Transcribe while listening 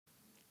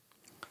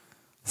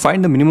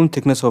Find the minimum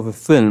thickness of a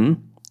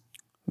film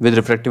with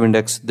refractive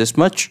index this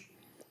much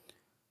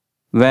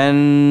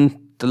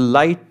when the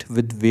light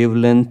with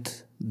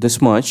wavelength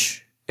this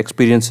much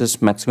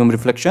experiences maximum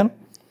reflection,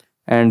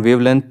 and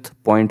wavelength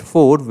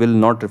 0.4 will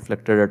not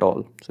reflected at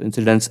all. So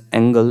incidence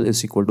angle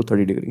is equal to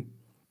 30 degree.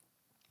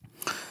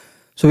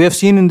 So we have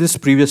seen in this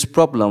previous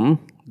problem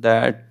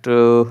that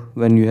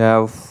when you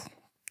have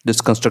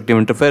this constructive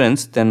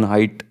interference, then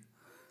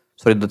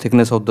the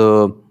thickness of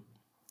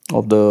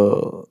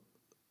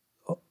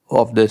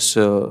this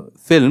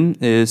film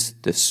is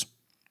this.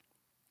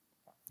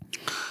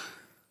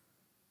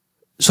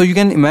 So you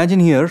can imagine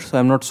here, so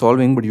I'm not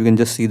solving, but you can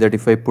just see that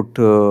if I put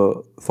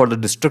for the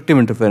destructive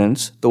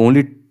interference, the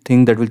only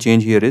thing that will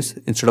change here is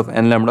instead of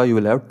n lambda, you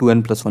will have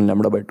 2n plus 1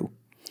 lambda by 2.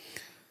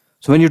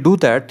 So when you do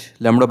that,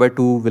 lambda by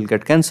 2 will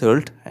get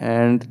cancelled,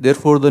 and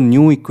therefore the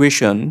new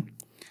equation,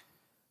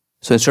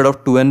 so instead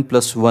of 2n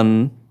plus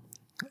 1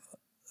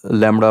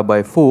 lambda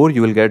by 4,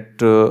 you will get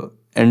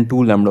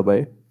n2 lambda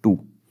by 2.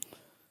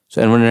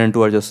 So n1 and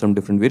n2 are just some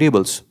different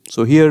variables.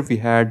 So here we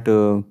had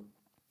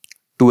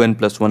 2n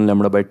plus 1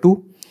 lambda by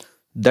 2.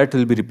 That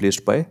will be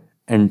replaced by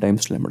n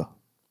times lambda.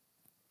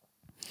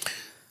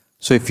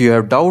 So if you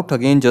have doubt,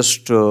 again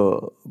just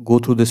go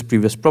through this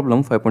previous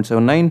problem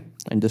 5.79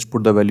 and just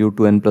put the value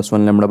 2n plus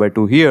 1 lambda by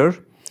 2 here,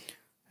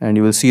 and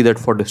you will see that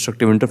for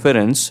destructive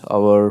interference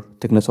our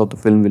thickness of the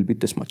film will be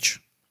this much.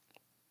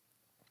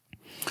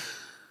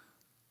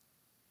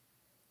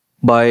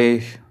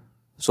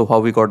 So how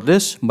we got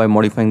this? By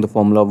modifying the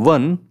formula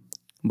 1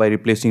 by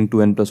replacing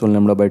 2n plus 1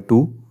 lambda by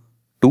 2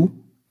 to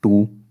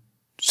 2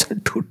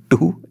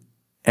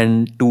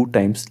 and 2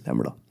 times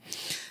lambda.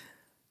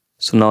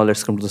 So now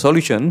let's come to the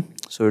solution.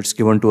 So it's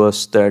given to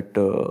us that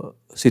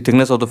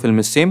thickness of the film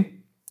is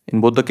same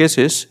in both the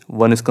cases.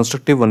 One is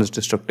constructive, one is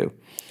destructive.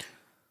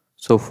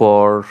 So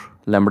for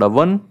lambda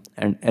 1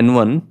 and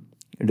n1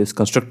 it is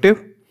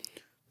constructive.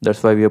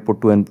 That's why we have put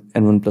 2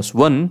 n1 plus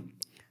 1.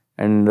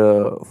 And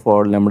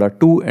for lambda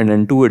 2 and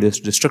n2 it is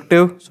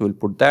destructive. So we'll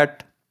put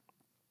that.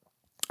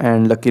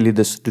 And luckily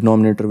this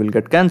denominator will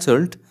get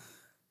cancelled,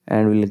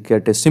 and we'll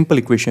get a simple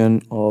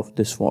equation of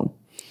this form.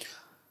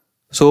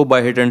 So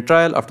by hit and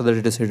trial, after that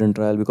it is hit and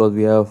trial because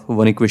we have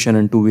one equation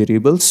and two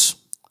variables,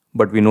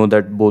 but we know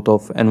that both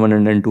of n1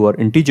 and n2 are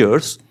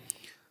integers.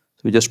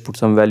 So we just put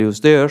some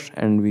values there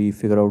and we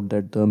figure out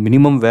that the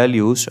minimum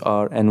values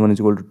are n1 is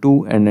equal to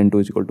 2 and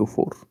n2 is equal to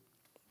 4.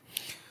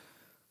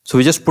 So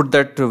we just put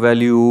that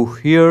value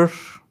here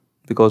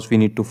because we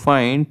need to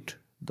find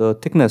the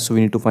thickness, so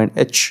we need to find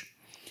h.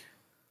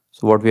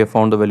 So what we have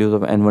found the values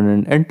of n1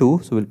 and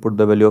n2, so we'll put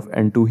the value of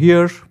n2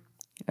 here,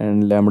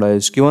 and lambda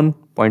is given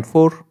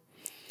 0.4.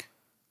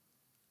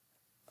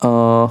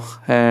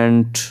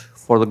 And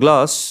for the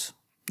glass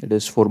it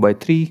is 4 by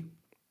 3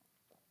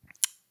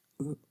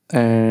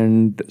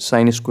 and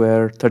sine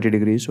square 30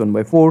 degrees 1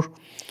 by 4.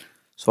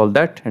 Solve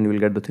that and you will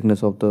get the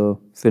thickness of the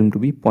film to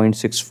be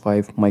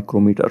 0.65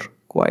 micrometer,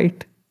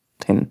 quite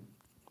thin.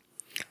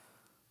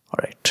 All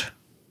right.